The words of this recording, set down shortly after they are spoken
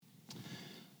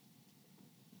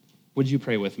Would you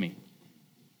pray with me?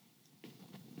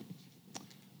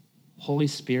 Holy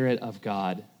Spirit of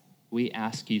God, we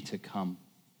ask you to come.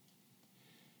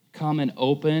 Come and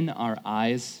open our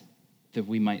eyes that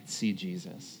we might see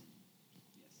Jesus.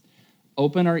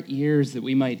 Open our ears that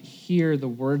we might hear the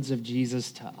words of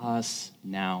Jesus to us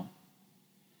now.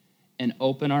 And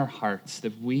open our hearts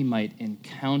that we might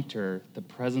encounter the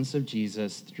presence of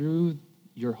Jesus through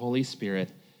your Holy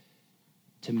Spirit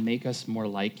to make us more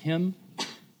like him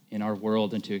in our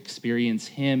world and to experience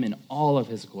him in all of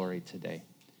his glory today.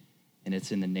 And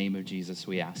it's in the name of Jesus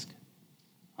we ask.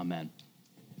 Amen.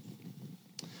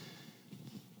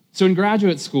 So in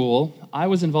graduate school, I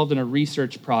was involved in a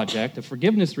research project, a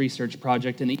forgiveness research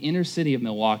project in the inner city of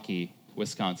Milwaukee,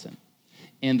 Wisconsin.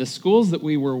 And the schools that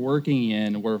we were working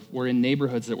in were in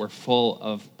neighborhoods that were full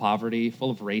of poverty, full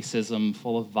of racism,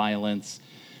 full of violence.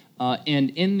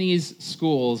 And in these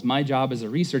schools, my job as a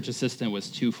research assistant was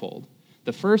twofold.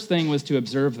 The first thing was to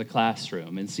observe the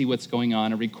classroom and see what's going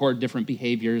on and record different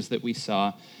behaviors that we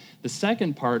saw. The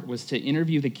second part was to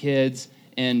interview the kids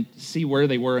and see where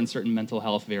they were in certain mental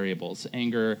health variables,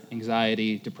 anger,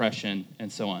 anxiety, depression,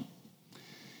 and so on.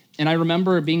 And I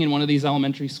remember being in one of these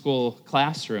elementary school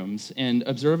classrooms and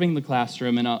observing the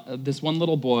classroom, and this one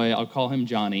little boy, I'll call him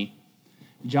Johnny.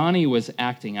 Johnny was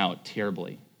acting out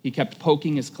terribly. He kept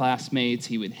poking his classmates.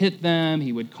 He would hit them.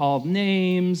 He would call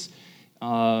names,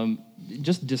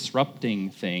 just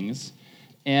disrupting things.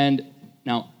 And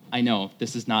now, I know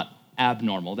this is not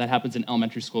abnormal. That happens in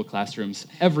elementary school classrooms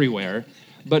everywhere.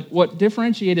 But what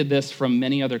differentiated this from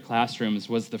many other classrooms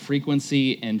was the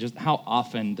frequency and just how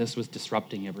often this was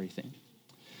disrupting everything.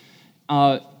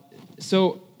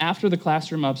 So after the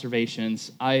classroom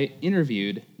observations, I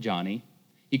interviewed Johnny.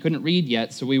 He couldn't read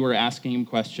yet, so we were asking him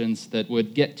questions that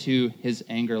would get to his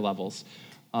anger levels.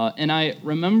 And I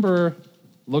remember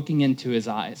looking into his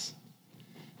eyes,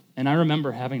 and I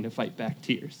remember having to fight back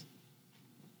tears.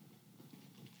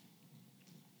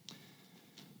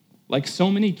 Like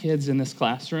so many kids in this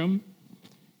classroom,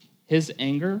 his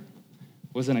anger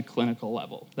was in a clinical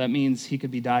level. That means he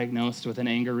could be diagnosed with an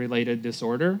anger-related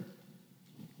disorder.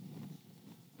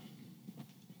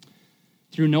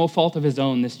 Through no fault of his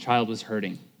own, this child was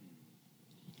hurting.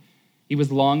 He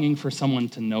was longing for someone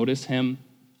to notice him,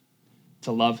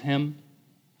 to love him,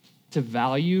 to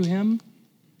value him,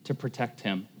 to protect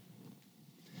him.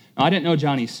 Now, I didn't know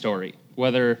Johnny's story,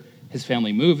 whether his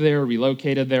family moved there,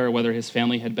 relocated there, or whether his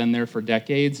family had been there for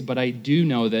decades, but I do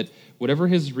know that whatever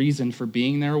his reason for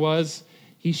being there was,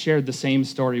 he shared the same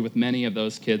story with many of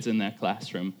those kids in that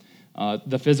classroom.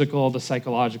 The physical, the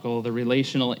psychological, the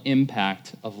relational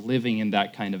impact of living in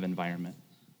that kind of environment.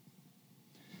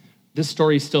 This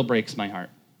story still breaks my heart.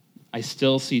 I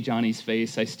still see Johnny's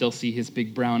face. I still see his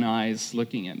big brown eyes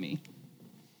looking at me.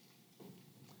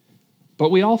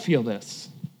 But we all feel this.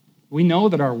 We know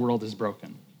that our world is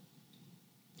broken.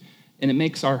 And it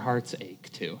makes our hearts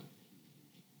ache too.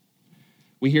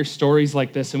 We hear stories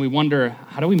like this and we wonder,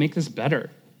 how do we make this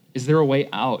better? Is there a way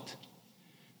out?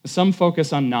 Some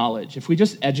focus on knowledge. If we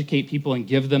just educate people and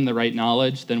give them the right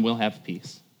knowledge, then we'll have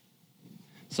peace.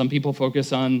 Some people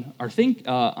focus on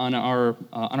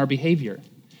our behavior.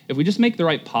 If we just make the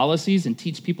right policies and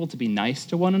teach people to be nice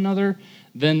to one another,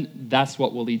 then that's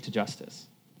what will lead to justice.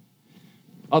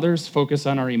 Others focus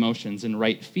on our emotions and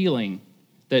right feeling,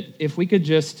 that if we could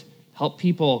just help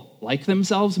people like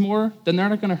themselves more, then they're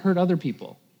not going to hurt other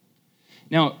people.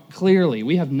 Now, clearly,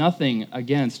 we have nothing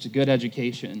against good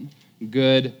education,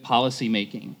 good policy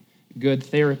making, good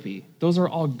therapy. Those are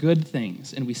all good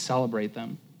things, and we celebrate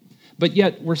them. But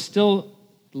yet, we're still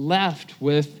left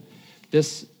with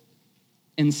this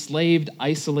enslaved,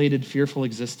 isolated, fearful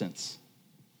existence.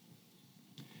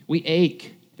 We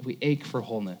ache for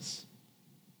wholeness.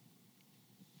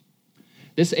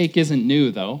 This ache isn't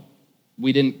new, though.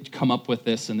 We didn't come up with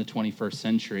this in the 21st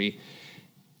century.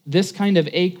 This kind of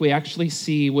ache we actually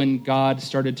see when God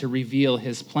started to reveal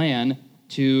his plan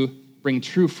to bring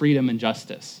true freedom and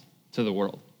justice to the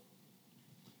world.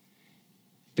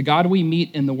 The God we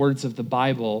meet in the words of the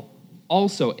Bible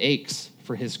also aches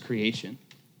for his creation.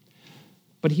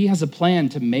 But he has a plan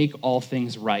to make all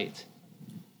things right,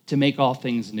 to make all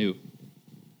things new.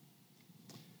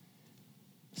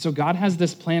 So God has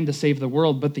this plan to save the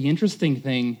world, but the interesting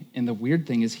thing and the weird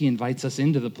thing is he invites us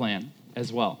into the plan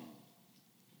as well.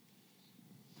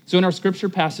 So in our scripture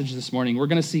passage this morning, we're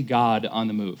going to see God on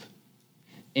the move.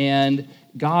 And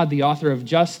God, the author of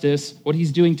justice, what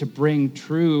he's doing to bring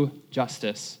true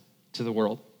justice to the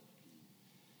world.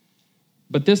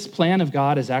 But this plan of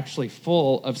God is actually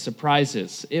full of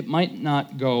surprises. It might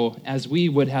not go as we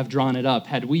would have drawn it up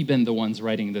had we been the ones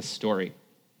writing this story.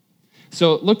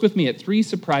 So look with me at 3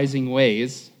 surprising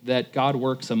ways that God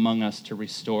works among us to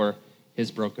restore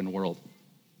his broken world.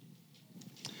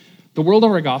 The world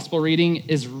of our gospel reading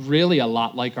is really a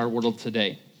lot like our world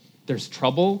today. There's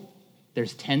trouble,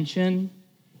 there's tension,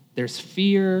 there's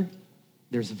fear,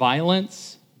 there's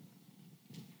violence.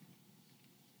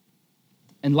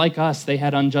 And like us, they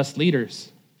had unjust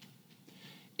leaders.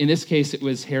 In this case, it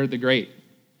was Herod the Great,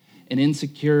 an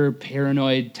insecure,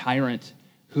 paranoid tyrant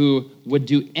who would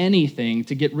do anything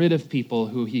to get rid of people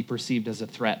who he perceived as a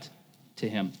threat to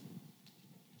him.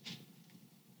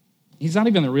 He's not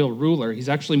even the real ruler. He's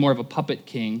actually more of a puppet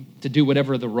king to do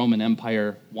whatever the Roman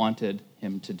Empire wanted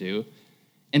him to do.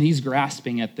 And he's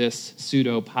grasping at this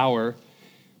pseudo-power.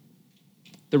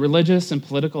 The religious and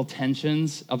political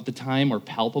tensions of the time were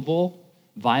palpable.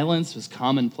 Violence was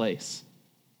commonplace.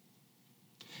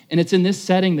 And it's in this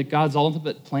setting that God's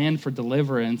ultimate plan for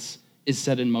deliverance is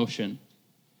set in motion.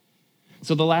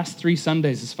 So the last 3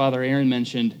 Sundays, as Father Aaron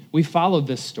mentioned, we followed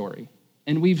this story.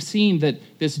 And we've seen that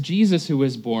this Jesus who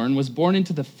was born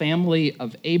into the family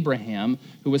of Abraham,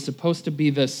 who was supposed to be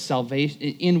the salvation,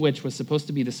 in which was supposed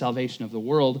to be the salvation of the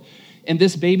world. And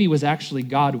this baby was actually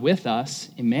God with us,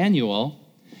 Immanuel.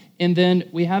 And then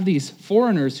we have these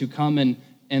foreigners who come and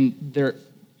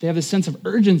they have a sense of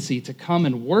urgency to come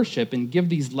and worship and give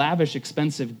these lavish,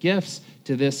 expensive gifts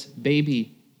to this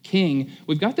baby king.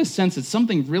 We've got this sense that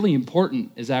something really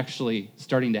important is actually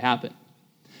starting to happen.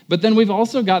 But then we've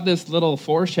also got this little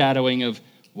foreshadowing of,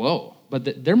 whoa,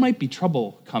 but there might be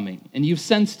trouble coming. And you've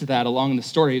sensed that along the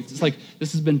story. It's like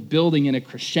this has been building in a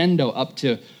crescendo up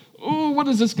to, oh, what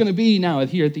is this going to be now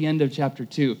here at the end of chapter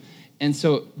 2? And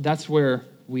so that's where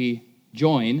we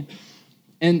join.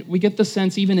 And we get the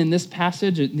sense, even in this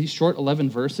passage, in these short 11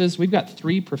 verses, we've got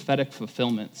 3 prophetic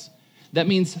fulfillments. That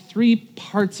means 3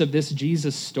 parts of this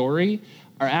Jesus story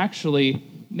are actually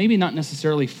maybe not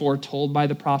necessarily foretold by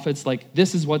the prophets, like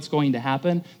this is what's going to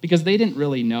happen, because they didn't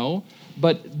really know,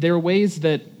 but there are ways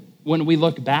that when we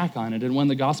look back on it, and when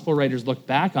the gospel writers looked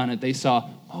back on it, they saw,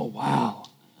 oh, wow,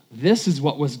 this is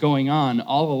what was going on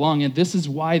all along, and this is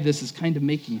why this is kind of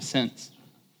making sense.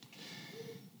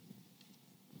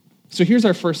 So here's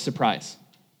our first surprise.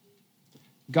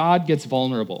 God gets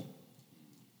vulnerable.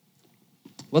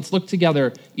 Let's look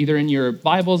together, either in your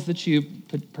Bibles that you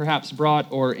perhaps brought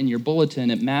or in your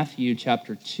bulletin, at Matthew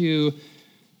chapter 2,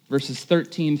 verses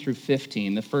 13 through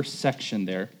 15, the first section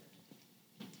there.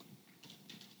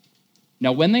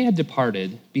 Now, when they had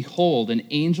departed, behold, an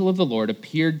angel of the Lord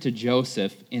appeared to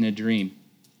Joseph in a dream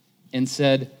and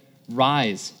said,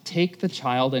 "Rise, take the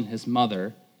child and his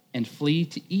mother, and flee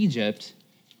to Egypt,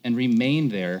 and remain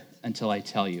there until I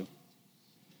tell you.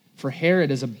 For Herod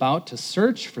is about to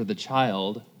search for the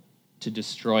child to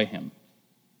destroy him."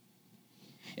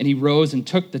 And he rose and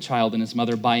took the child and his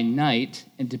mother by night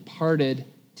and departed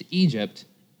to Egypt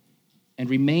and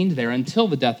remained there until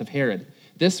the death of Herod.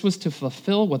 This was to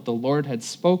fulfill what the Lord had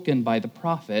spoken by the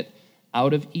prophet,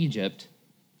 "Out of Egypt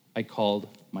I called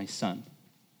my son."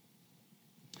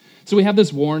 So we have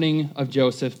this warning of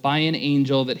Joseph by an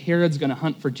angel that Herod's going to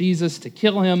hunt for Jesus to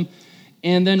kill him.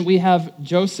 And then we have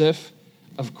Joseph,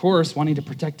 of course, wanting to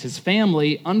protect his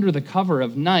family under the cover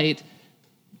of night,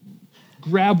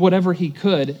 grab whatever he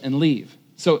could and leave.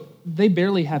 So they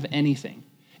barely have anything.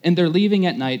 And they're leaving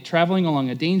at night, traveling along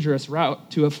a dangerous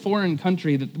route to a foreign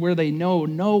country where they know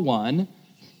no one.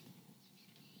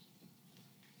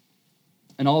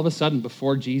 And all of a sudden,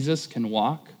 before Jesus can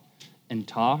walk and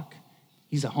talk,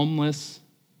 he's a homeless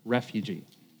refugee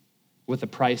with a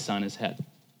price on his head.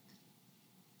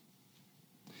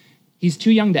 He's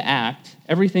too young to act.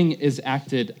 Everything is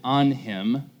acted on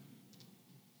him.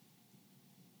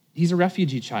 He's a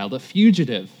refugee child, a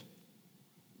fugitive,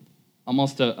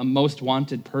 almost a most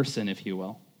wanted person, if you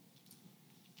will.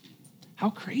 How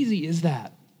crazy is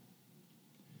that?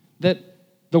 That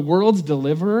the world's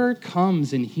deliverer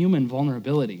comes in human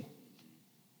vulnerability.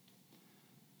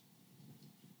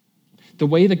 The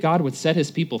way that God would set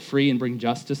his people free and bring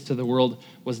justice to the world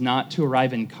was not to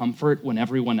arrive in comfort when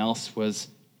everyone else was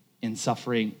in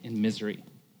suffering and misery.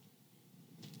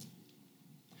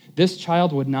 This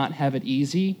child would not have it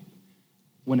easy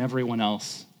when everyone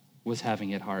else was having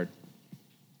it hard.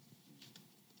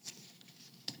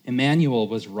 Immanuel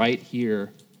was right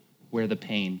here where the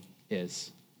pain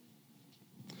is.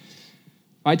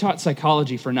 I taught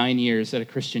psychology for 9 years at a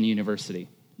Christian university,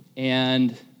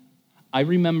 and I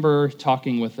remember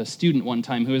talking with a student one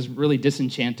time who was really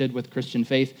disenchanted with Christian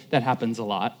faith. That happens a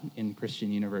lot in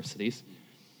Christian universities.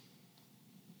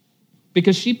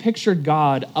 Because she pictured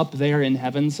God up there in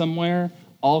heaven somewhere,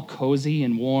 all cozy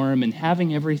and warm and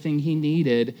having everything he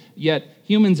needed, yet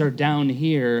humans are down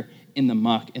here in the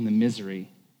muck, in the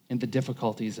misery, in the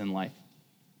difficulties in life.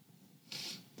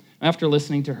 After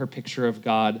listening to her picture of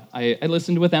God, I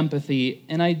listened with empathy,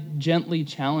 and I gently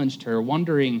challenged her,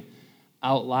 wondering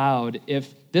out loud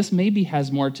if this maybe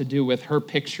has more to do with her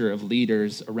picture of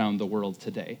leaders around the world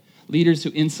today, leaders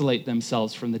who insulate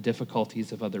themselves from the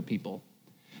difficulties of other people.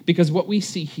 Because what we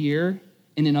see here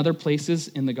and in other places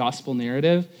in the gospel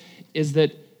narrative is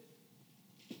that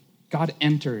God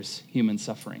enters human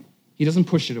suffering. He doesn't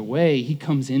push it away, he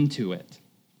comes into it.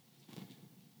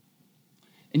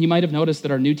 And you might have noticed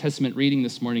that our New Testament reading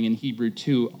this morning in Hebrew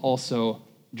 2 also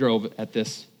drove at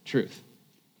this truth.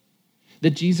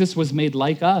 That Jesus was made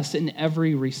like us in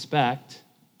every respect.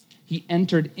 He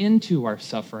entered into our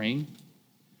suffering,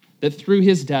 that through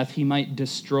his death he might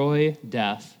destroy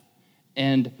death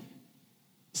and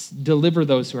deliver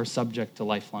those who are subject to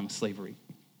lifelong slavery.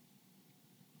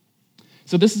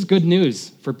 So this is good news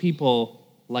for people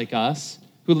like us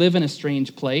who live in a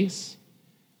strange place,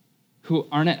 who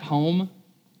aren't at home,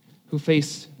 who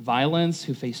face violence,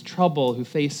 who face trouble, who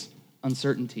face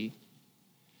uncertainty.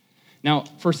 Now,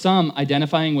 for some,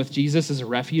 identifying with Jesus as a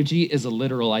refugee is a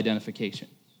literal identification.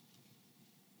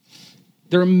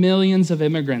 There are millions of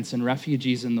immigrants and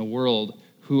refugees in the world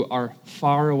who are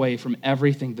far away from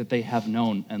everything that they have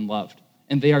known and loved,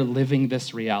 and they are living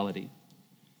this reality.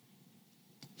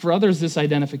 For others, this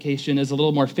identification is a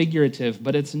little more figurative,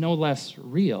 but it's no less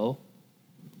real.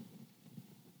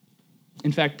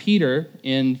 In fact, Peter,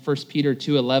 in 1 Peter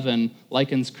 2:11,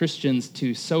 likens Christians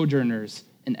to sojourners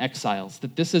and exiles,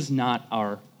 that this is not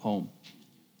our home.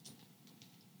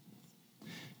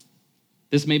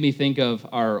 This made me think of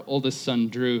our oldest son,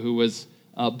 Drew, who was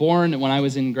born when I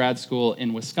was in grad school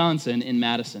in Wisconsin, in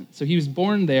Madison. So he was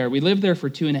born there. We lived there for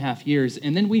 2.5 years,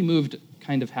 and then we moved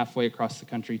kind of halfway across the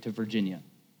country to Virginia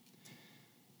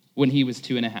when he was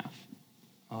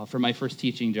 2.5 for my first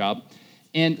teaching job.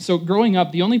 And so growing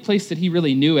up, the only place that he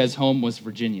really knew as home was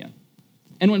Virginia.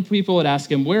 And when people would ask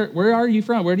him, where are you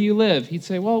from? Where do you live? He'd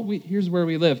say, well, here's where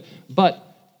we live. But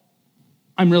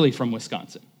I'm really from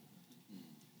Wisconsin.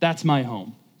 That's my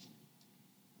home.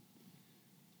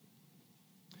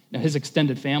 Now, his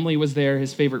extended family was there.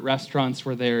 His favorite restaurants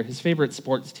were there. His favorite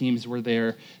sports teams were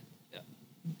there.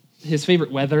 His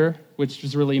favorite weather, which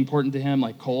was really important to him,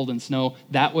 like cold and snow,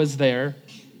 that was there.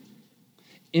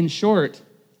 In short,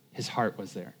 his heart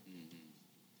was there.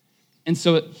 And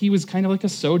so he was kind of like a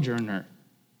sojourner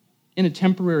in a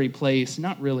temporary place,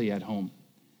 not really at home.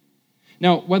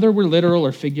 Now, whether we're literal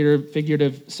or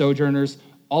figurative sojourners,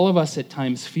 all of us at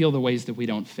times feel the ways that we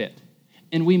don't fit.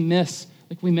 And we miss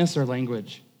our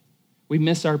language. We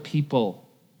miss our people.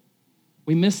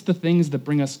 We miss the things that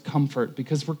bring us comfort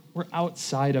because we're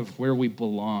outside of where we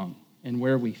belong and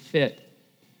where we fit.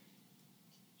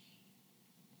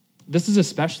 This is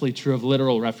especially true of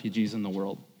literal refugees in the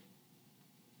world.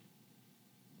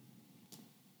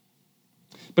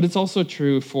 But it's also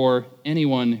true for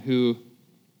anyone who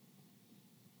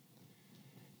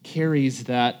carries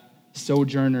that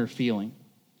sojourner feeling.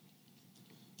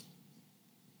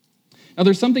 Now,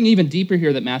 there's something even deeper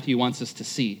here that Matthew wants us to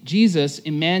see. Jesus,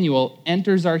 Immanuel,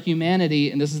 enters our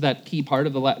humanity, and this is that key part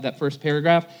of that first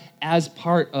paragraph, as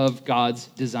part of God's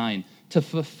design, to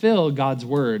fulfill God's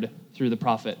word through the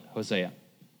prophet Hosea.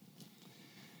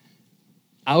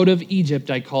 Out of Egypt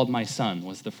I called my son,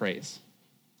 was the phrase.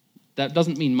 That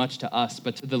doesn't mean much to us,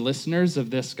 but to the listeners of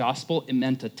this gospel, it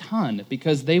meant a ton,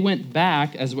 because they went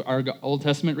back, as our Old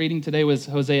Testament reading today was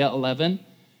Hosea 11.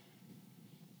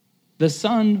 The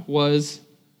son was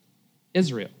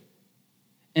Israel.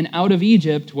 And out of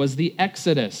Egypt was the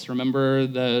Exodus. Remember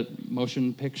the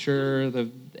motion picture,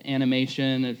 the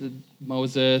animation of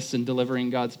Moses and delivering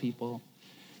God's people?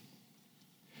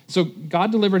 So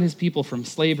God delivered his people from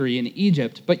slavery in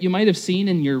Egypt, but you might have seen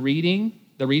in your reading,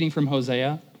 the reading from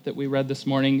Hosea that we read this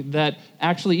morning, that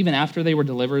actually even after they were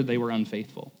delivered, they were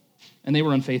unfaithful. And they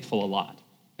were unfaithful a lot.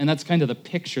 And that's kind of the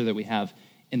picture that we have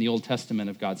in the Old Testament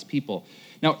of God's people.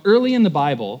 Now, early in the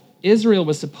Bible, Israel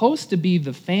was supposed to be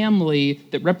the family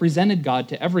that represented God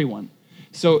to everyone.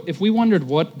 So if we wondered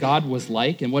what God was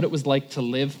like and what it was like to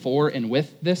live for and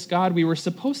with this God, we were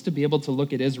supposed to be able to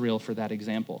look at Israel for that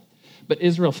example. But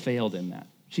Israel failed in that.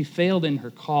 She failed in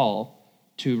her call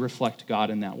to reflect God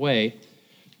in that way.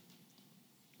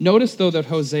 Notice, though, that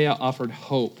Hosea offered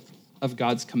hope of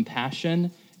God's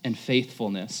compassion and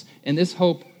faithfulness. And this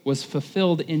hope was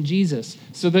fulfilled in Jesus,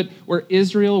 so that where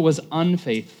Israel was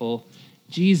unfaithful,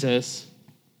 Jesus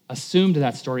assumed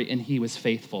that story and he was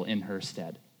faithful in her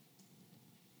stead.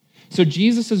 So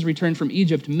Jesus' return from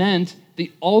Egypt meant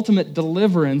the ultimate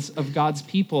deliverance of God's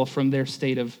people from their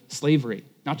state of slavery.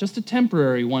 Not just a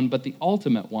temporary one, but the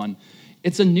ultimate one.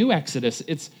 It's a new Exodus.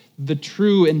 It's the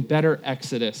true and better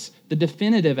Exodus, the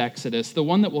definitive Exodus, the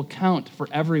one that will count for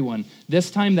everyone.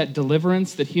 This time, that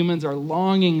deliverance that humans are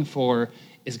longing for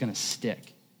is going to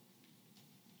stick.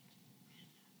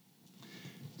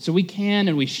 So we can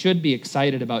and we should be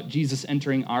excited about Jesus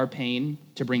entering our pain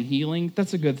to bring healing.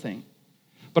 That's a good thing.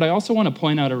 But I also want to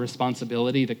point out a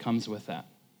responsibility that comes with that.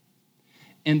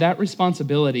 And that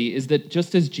responsibility is that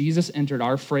just as Jesus entered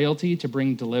our frailty to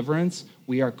bring deliverance,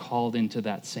 we are called into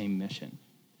that same mission.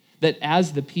 That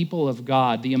as the people of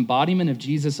God, the embodiment of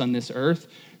Jesus on this earth,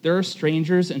 there are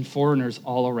strangers and foreigners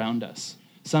all around us.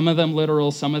 Some of them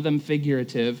literal, some of them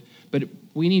figurative, but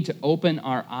we need to open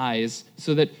our eyes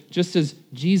so that just as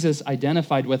Jesus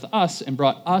identified with us and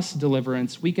brought us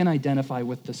deliverance, we can identify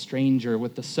with the stranger,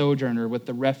 with the sojourner, with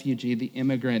the refugee, the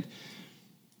immigrant,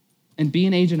 and be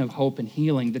an agent of hope and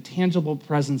healing, the tangible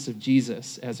presence of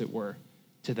Jesus, as it were,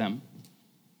 to them.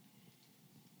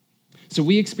 So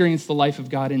we experience the life of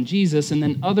God in Jesus, and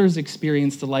then others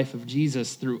experience the life of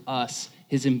Jesus through us,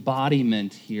 his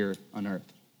embodiment here on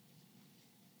earth.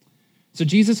 So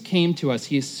Jesus came to us.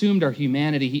 He assumed our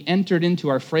humanity. He entered into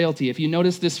our frailty. If you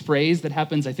notice this phrase that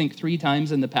happens, I think, 3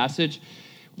 times in the passage,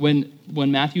 when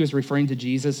Matthew is referring to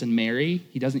Jesus and Mary,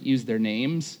 he doesn't use their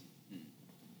names.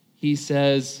 He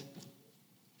says,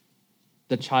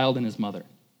 the child and his mother.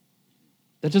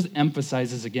 That just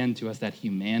emphasizes again to us that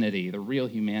humanity, the real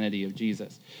humanity of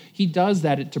Jesus. He does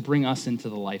that to bring us into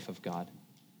the life of God.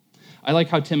 I like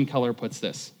how Tim Keller puts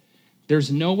this.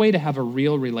 There's no way to have a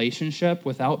real relationship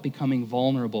without becoming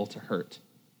vulnerable to hurt.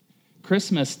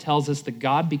 Christmas tells us that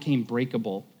God became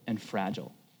breakable and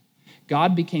fragile.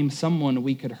 God became someone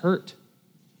we could hurt.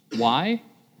 Why?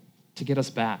 To get us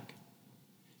back.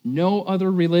 No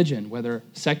other religion, whether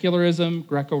secularism,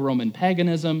 Greco-Roman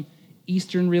paganism,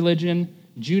 Eastern religion,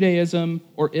 Judaism,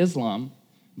 or Islam,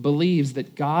 believes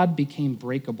that God became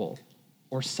breakable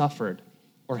or suffered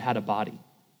or had a body.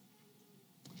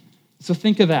 So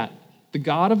think of that. The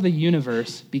God of the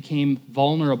universe became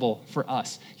vulnerable for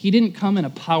us. He didn't come in a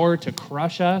power to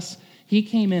crush us. He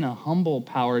came in a humble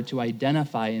power to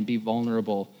identify and be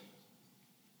vulnerable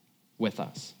with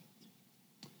us.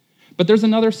 But there's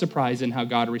another surprise in how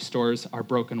God restores our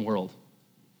broken world.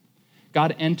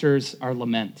 God enters our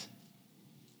lament.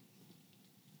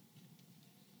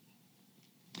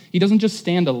 He doesn't just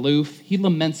stand aloof, he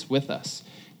laments with us.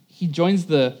 He joins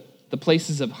the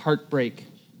places of heartbreak,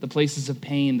 the places of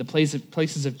pain, the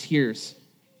places of tears.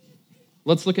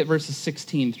 Let's look at verses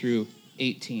 16 through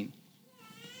 18.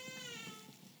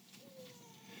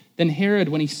 Then Herod,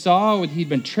 when he saw he'd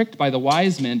been tricked by the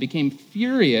wise men, became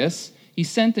furious. He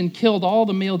sent and killed all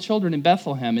the male children in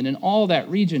Bethlehem and in all that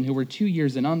region who were 2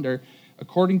 years and under,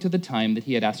 according to the time that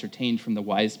he had ascertained from the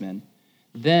wise men.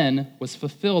 Then was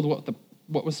fulfilled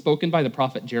what was spoken by the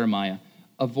prophet Jeremiah.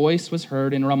 A voice was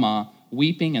heard in Ramah,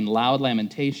 weeping and loud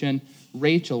lamentation,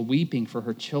 Rachel weeping for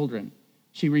her children.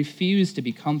 She refused to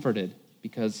be comforted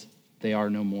because they are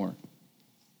no more.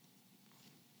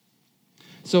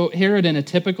 So Herod, in a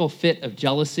typical fit of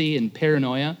jealousy and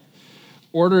paranoia,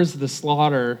 orders the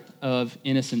slaughter of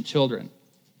innocent children.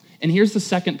 And here's the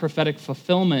second prophetic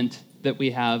fulfillment that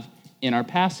we have in our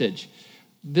passage.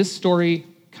 This story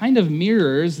kind of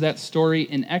mirrors that story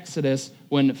in Exodus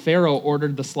when Pharaoh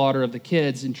ordered the slaughter of the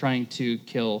kids in trying to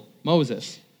kill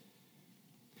Moses.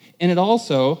 And it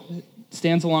also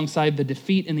stands alongside the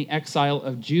defeat and the exile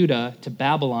of Judah to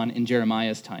Babylon in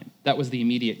Jeremiah's time. That was the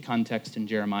immediate context in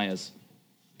Jeremiah's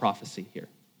prophecy here.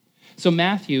 So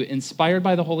Matthew, inspired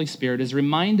by the Holy Spirit, is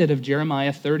reminded of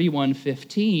Jeremiah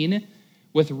 31:15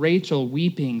 with Rachel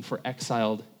weeping for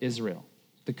exiled Israel.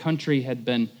 The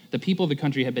people of the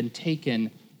country had been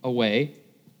taken away.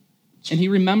 And he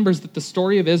remembers that the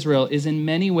story of Israel is in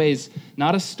many ways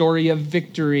not a story of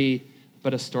victory,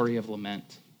 but a story of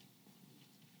lament.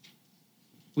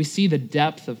 We see the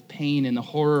depth of pain and the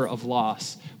horror of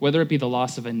loss, whether it be the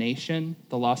loss of a nation,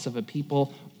 the loss of a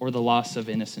people, or the loss of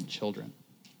innocent children.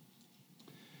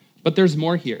 But there's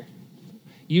more here.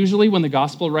 Usually when the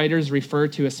gospel writers refer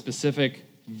to a specific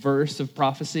verse of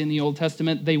prophecy in the Old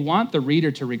Testament, they want the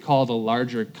reader to recall the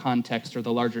larger context or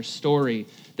the larger story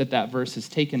that verse is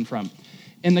taken from.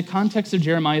 In the context of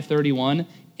Jeremiah 31,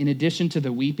 in addition to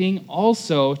the weeping,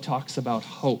 also talks about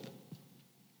hope.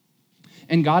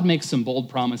 And God makes some bold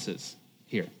promises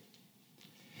here.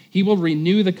 He will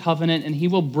renew the covenant and he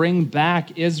will bring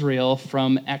back Israel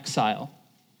from exile.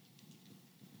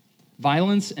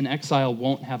 Violence and exile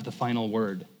won't have the final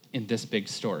word in this big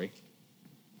story.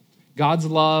 God's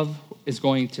love is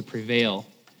going to prevail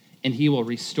and he will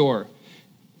restore.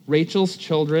 Rachel's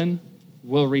children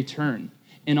will return.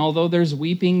 And although there's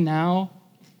weeping now,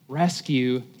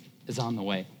 rescue is on the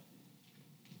way.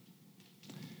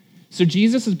 So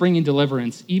Jesus is bringing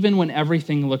deliverance even when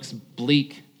everything looks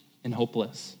bleak and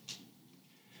hopeless.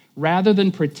 Rather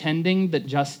than pretending that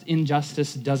just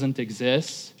injustice doesn't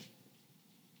exist,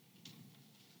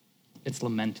 it's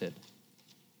lamented.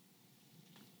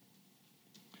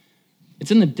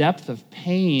 It's in the depth of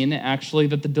pain, actually,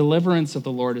 that the deliverance of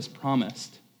the Lord is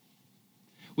promised.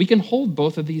 We can hold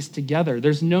both of these together.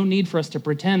 There's no need for us to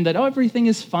pretend that, everything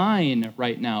is fine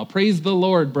right now. Praise the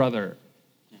Lord, brother.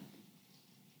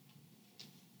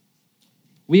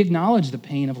 We acknowledge the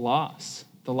pain of loss,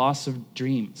 the loss of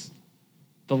dreams,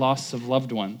 the loss of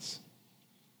loved ones,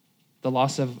 the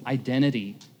loss of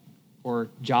identity or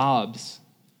jobs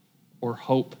or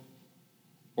hope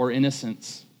or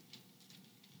innocence.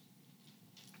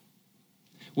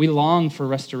 We long for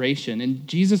restoration, and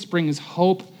Jesus brings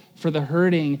hope for the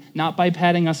hurting, not by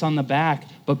patting us on the back,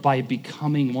 but by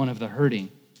becoming one of the hurting.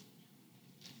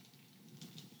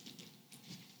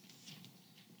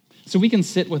 So we can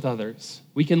sit with others,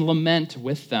 we can lament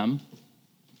with them,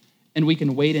 and we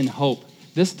can wait in hope.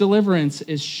 This deliverance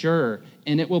is sure,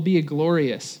 and it will be a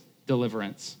glorious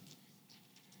deliverance,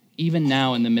 even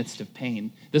now in the midst of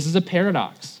pain. This is a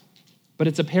paradox, but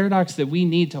it's a paradox that we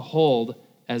need to hold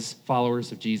as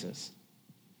followers of Jesus.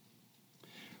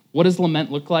 What does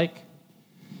lament look like?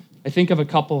 I think of a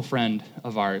couple friend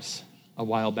of ours a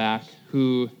while back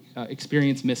who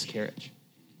experienced miscarriage.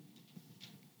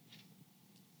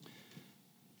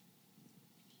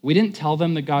 We didn't tell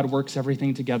them that God works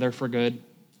everything together for good.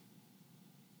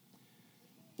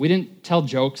 We didn't tell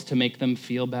jokes to make them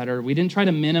feel better. We didn't try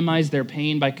to minimize their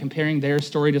pain by comparing their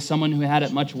story to someone who had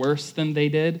it much worse than they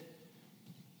did.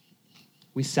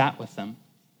 We sat with them.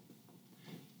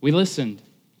 We listened.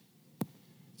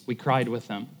 We cried with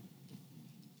them.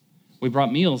 We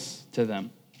brought meals to them.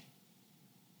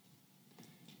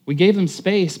 We gave them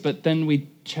space, but then we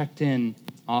checked in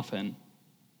often.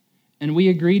 And we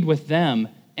agreed with them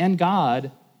and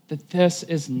God that this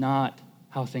is not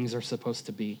how things are supposed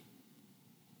to be.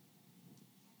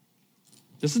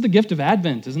 This is the gift of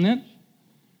Advent, isn't it?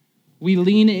 We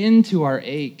lean into our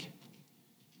ache,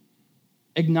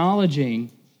 acknowledging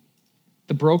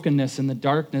the brokenness and the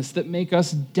darkness that make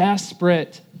us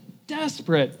desperate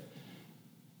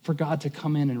for God to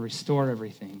come in and restore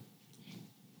everything.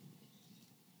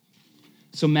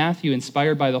 So Matthew,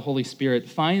 inspired by the Holy Spirit,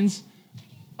 finds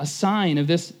a sign of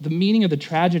this, the meaning of the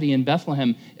tragedy in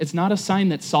Bethlehem. It's not a sign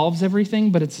that solves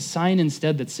everything, but it's a sign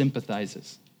instead that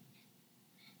sympathizes.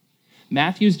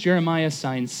 Matthew's Jeremiah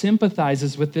sign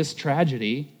sympathizes with this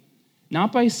tragedy,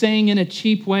 not by saying in a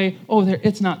cheap way,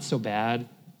 it's not so bad,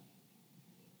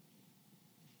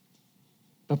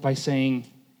 but by saying,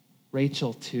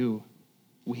 Rachel too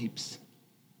weeps.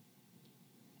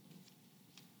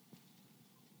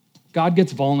 God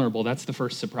gets vulnerable. That's the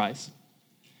first surprise.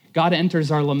 God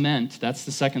enters our lament. That's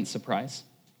the second surprise.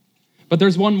 But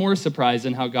there's one more surprise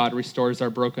in how God restores our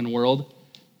broken world.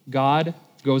 God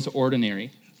goes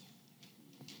ordinary.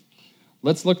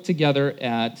 Let's look together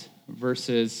at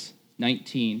verses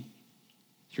 19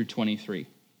 through 23.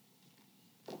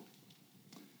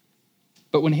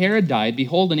 But when Herod died,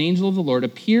 behold, an angel of the Lord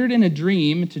appeared in a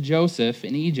dream to Joseph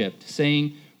in Egypt,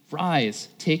 saying, Rise,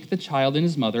 take the child and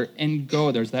his mother, and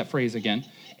go, there's that phrase again,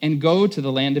 and go to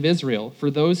the land of Israel,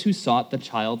 for those who sought the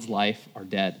child's life are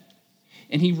dead.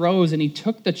 And he rose, and he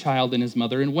took the child and his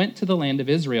mother, and went to the land of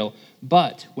Israel.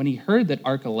 But when he heard that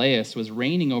Archelaus was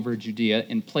reigning over Judea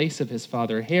in place of his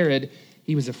father Herod,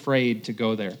 he was afraid to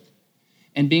go there.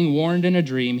 And being warned in a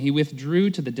dream, he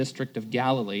withdrew to the district of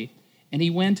Galilee, and he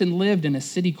went and lived in a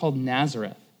city called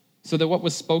Nazareth, so that what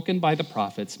was spoken by the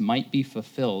prophets might be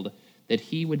fulfilled, that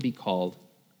he would be called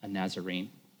a Nazarene.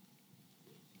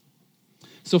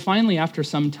 So finally, after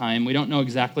some time, we don't know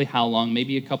exactly how long,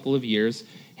 maybe a couple of years,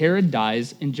 Herod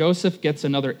dies, and Joseph gets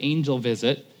another angel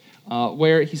visit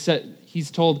where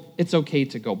he's told it's okay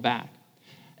to go back.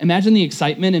 Imagine the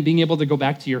excitement and being able to go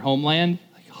back to your homeland.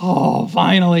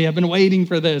 Finally, I've been waiting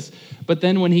for this. But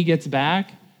then when he gets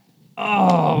back,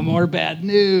 more bad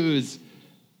news.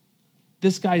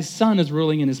 This guy's son is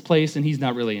ruling in his place, and he's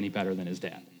not really any better than his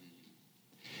dad.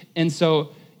 And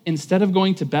so instead of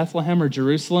going to Bethlehem or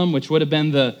Jerusalem, which would have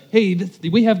been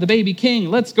we have the baby king,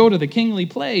 let's go to the kingly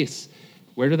place,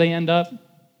 where do they end up?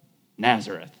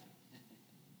 Nazareth.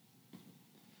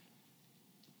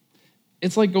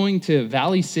 It's like going to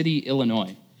Valley City,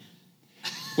 Illinois,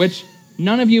 which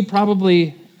none of you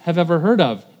probably have ever heard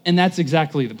of, and that's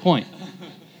exactly the point.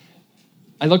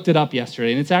 I looked it up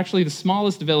yesterday, and it's actually the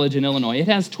smallest village in Illinois. It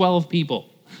has 12 people.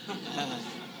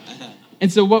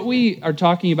 And so what we are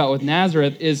talking about with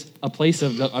Nazareth is a place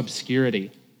of obscurity.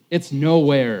 It's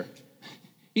nowhere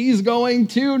He's going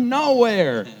to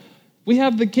nowhere. We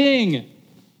have the king.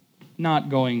 Not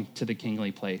going to the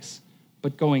kingly place,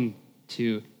 but going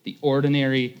to the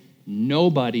ordinary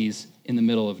nobodies in the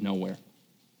middle of nowhere.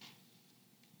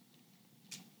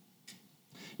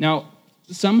 Now,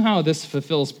 somehow this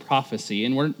fulfills prophecy,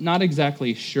 and we're not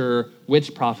exactly sure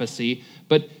which prophecy,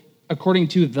 but according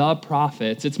to the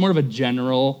prophets, it's more of a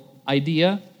general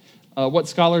idea. What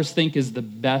scholars think is the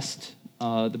best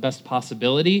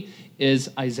possibility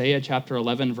is Isaiah chapter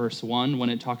 11, verse 1,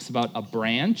 when it talks about a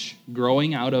branch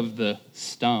growing out of the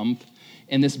stump,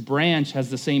 and this branch has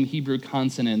the same Hebrew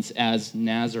consonants as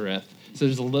Nazareth. So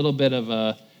there's a little bit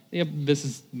of this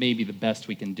is maybe the best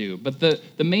we can do. But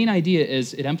the main idea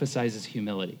is it emphasizes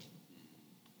humility.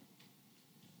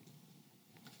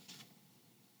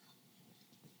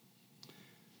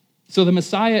 So the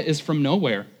Messiah is from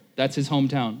nowhere. That's his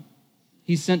hometown.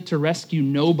 He's sent to rescue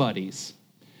nobodies.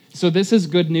 So this is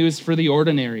good news for the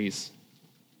ordinaries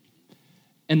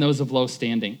and those of low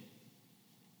standing.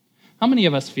 How many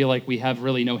of us feel like we have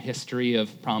really no history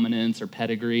of prominence or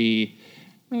pedigree?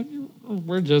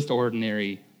 We're just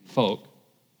ordinary folk.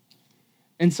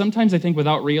 And sometimes I think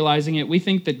without realizing it, we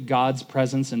think that God's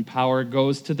presence and power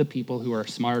goes to the people who are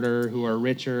smarter, who are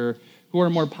richer, who are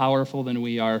more powerful than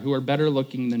we are, who are better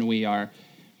looking than we are.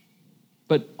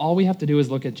 But all we have to do is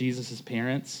look at Jesus'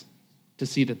 parents to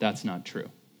see that that's not true.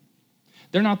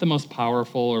 They're not the most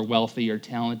powerful or wealthy or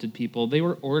talented people. They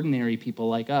were ordinary people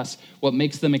like us. What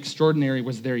makes them extraordinary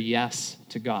was their yes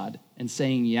to God and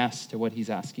saying yes to what he's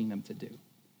asking them to do.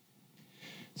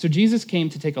 So Jesus came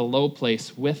to take a low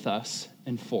place with us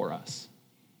and for us.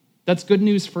 That's good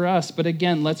news for us, but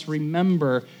again, let's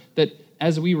remember that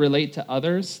as we relate to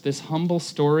others, this humble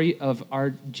story of our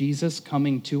Jesus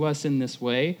coming to us in this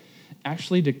way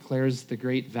actually declares the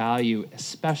great value,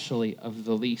 especially of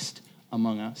the least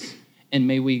among us. And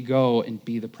may we go and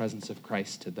be the presence of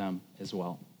Christ to them as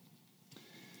well.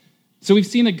 So we've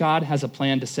seen that God has a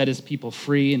plan to set his people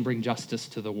free and bring justice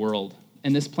to the world.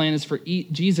 And this plan is for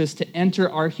Jesus to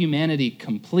enter our humanity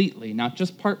completely, not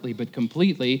just partly, but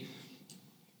completely,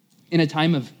 in a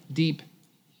time of deep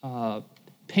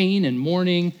pain and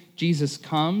mourning. Jesus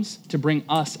comes to bring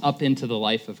us up into the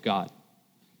life of God.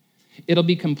 It'll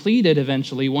be completed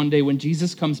eventually one day when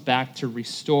Jesus comes back to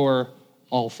restore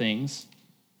all things.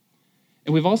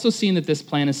 And we've also seen that this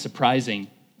plan is surprising,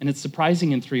 and it's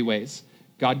surprising in three ways.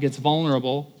 God gets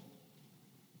vulnerable,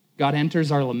 God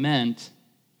enters our lament,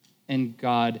 and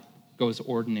God goes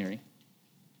ordinary.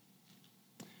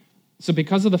 So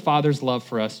because of the Father's love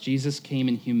for us, Jesus came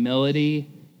in humility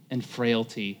and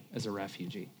frailty as a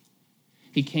refugee.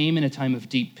 He came in a time of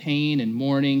deep pain and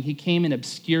mourning. He came in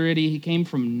obscurity. He came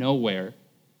from nowhere.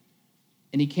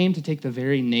 And he came to take the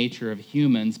very nature of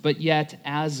humans, but yet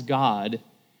as God.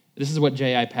 This is what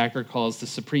J.I. Packer calls the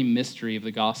supreme mystery of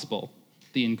the gospel,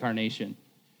 the incarnation.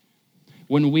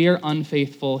 When we are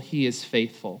unfaithful, he is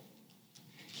faithful.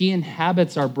 He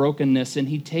inhabits our brokenness, and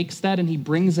he takes that and he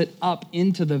brings it up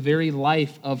into the very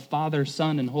life of Father,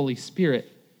 Son, and Holy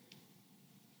Spirit.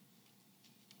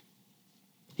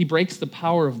 He breaks the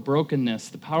power of brokenness,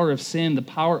 the power of sin, the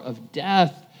power of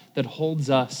death that holds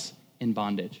us in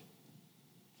bondage.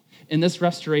 And this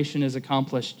restoration is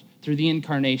accomplished through the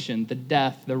incarnation, the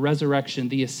death, the resurrection,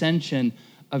 the ascension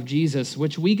of Jesus,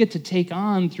 which we get to take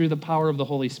on through the power of the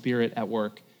Holy Spirit at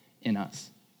work in us.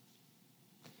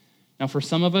 Now, for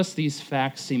some of us, these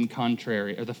facts seem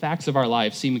contrary, or the facts of our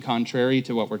lives seem contrary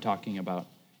to what we're talking about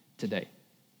today.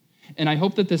 And I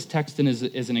hope that this text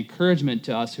is an encouragement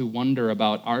to us who wonder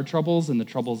about our troubles and the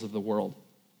troubles of the world.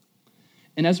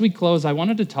 And as we close, I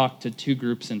wanted to talk to two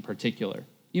groups in particular.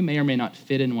 You may or may not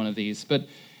fit in one of these, but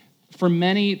for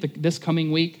many, this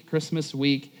coming week, Christmas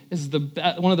week, is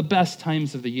one of the best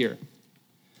times of the year.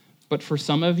 But for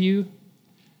some of you,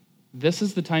 this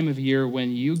is the time of year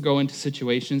when you go into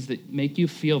situations that make you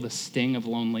feel the sting of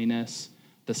loneliness,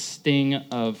 the sting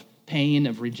of pain,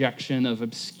 of rejection, of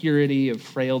obscurity, of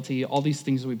frailty, all these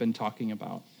things we've been talking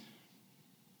about.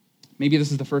 Maybe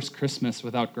this is the first Christmas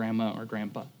without grandma or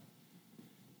grandpa.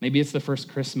 Maybe it's the first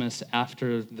Christmas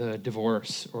after the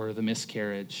divorce or the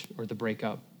miscarriage or the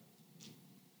breakup.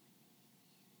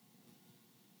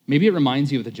 Maybe it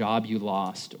reminds you of the job you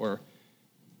lost or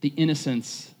the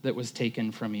innocence that was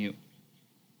taken from you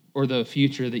or the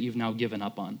future that you've now given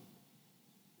up on.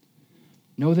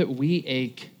 Know that we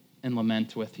ache and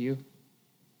lament with you.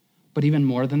 But even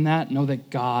more than that, know that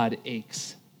God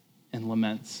aches and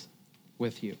laments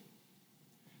with you.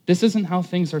 This isn't how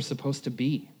things are supposed to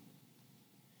be.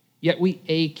 Yet we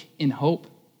ache in hope,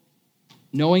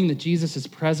 knowing that Jesus is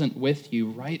present with you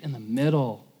right in the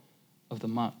middle of the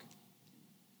muck.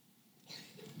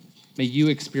 May you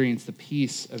experience the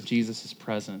peace of Jesus'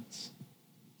 presence.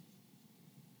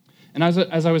 And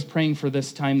as I was praying for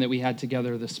this time that we had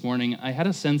together this morning, I had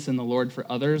a sense in the Lord for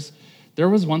others. There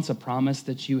was once a promise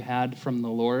that you had from the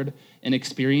Lord, an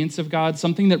experience of God,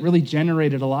 something that really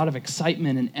generated a lot of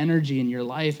excitement and energy in your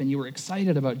life, and you were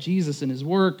excited about Jesus and his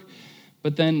work,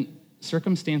 but then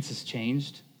circumstances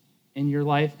changed in your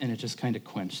life, and it just kind of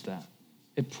quenched that.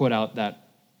 It put out that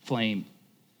flame.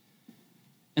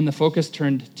 And the focus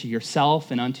turned to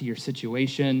yourself and onto your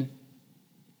situation,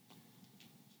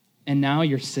 and now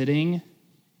you're sitting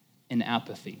in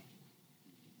apathy.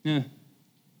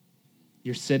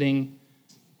 You're sitting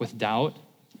with doubt.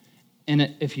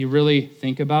 And if you really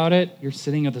think about it, you're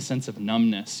sitting with a sense of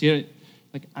numbness. You're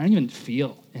like, I don't even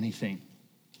feel anything.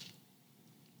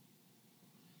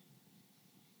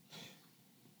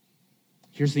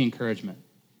 Here's the encouragement.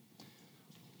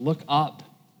 Look up.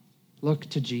 Look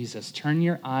to Jesus. Turn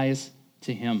your eyes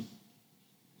to him.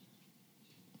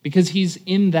 Because he's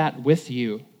in that with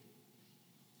you.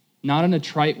 Not in a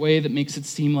trite way that makes it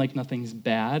seem like nothing's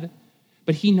bad,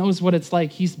 but he knows what it's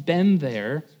like. He's been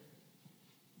there.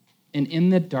 And in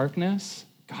the darkness,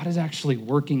 God is actually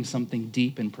working something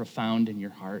deep and profound in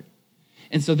your heart.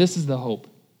 And so this is the hope.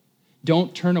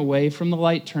 Don't turn away from the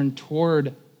light, turn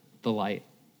toward the light.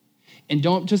 And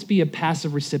don't just be a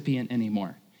passive recipient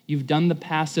anymore. You've done the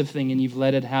passive thing and you've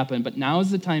let it happen, but now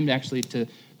is the time to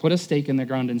put a stake in the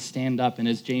ground and stand up. And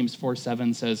as James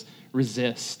 4:7 says,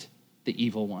 resist the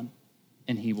evil one,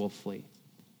 and he will flee.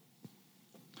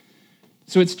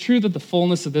 So it's true that the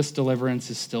fullness of this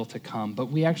deliverance is still to come, but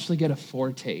we actually get a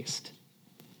foretaste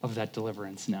of that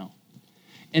deliverance now.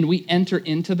 And we enter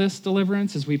into this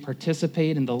deliverance as we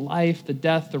participate in the life, the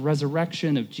death, the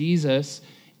resurrection of Jesus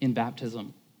in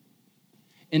baptism.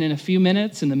 And in a few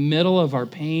minutes, in the middle of our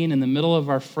pain, in the middle of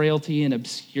our frailty and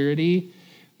obscurity,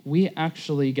 we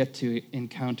actually get to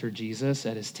encounter Jesus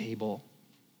at his table.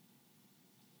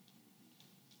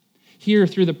 Here,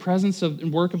 through the presence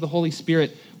and work of the Holy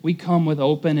Spirit, we come with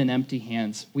open and empty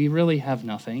hands. We really have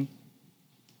nothing.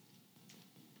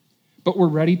 But we're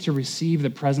ready to receive the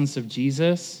presence of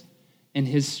Jesus and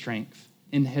his strength,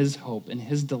 and his hope, and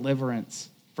his deliverance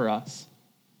for us.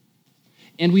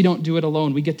 And we don't do it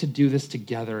alone. We get to do this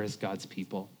together as God's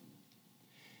people.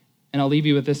 And I'll leave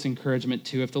you with this encouragement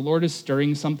too. If the Lord is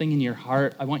stirring something in your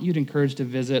heart, I want you to encourage to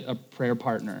visit a prayer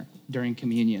partner during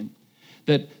communion.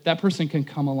 That person can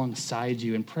come alongside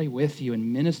you and pray with you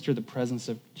and minister the presence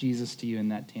of Jesus to you in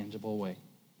that tangible way.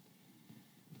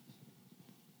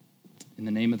 In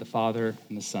the name of the Father,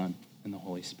 and the Son, and the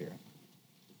Holy Spirit.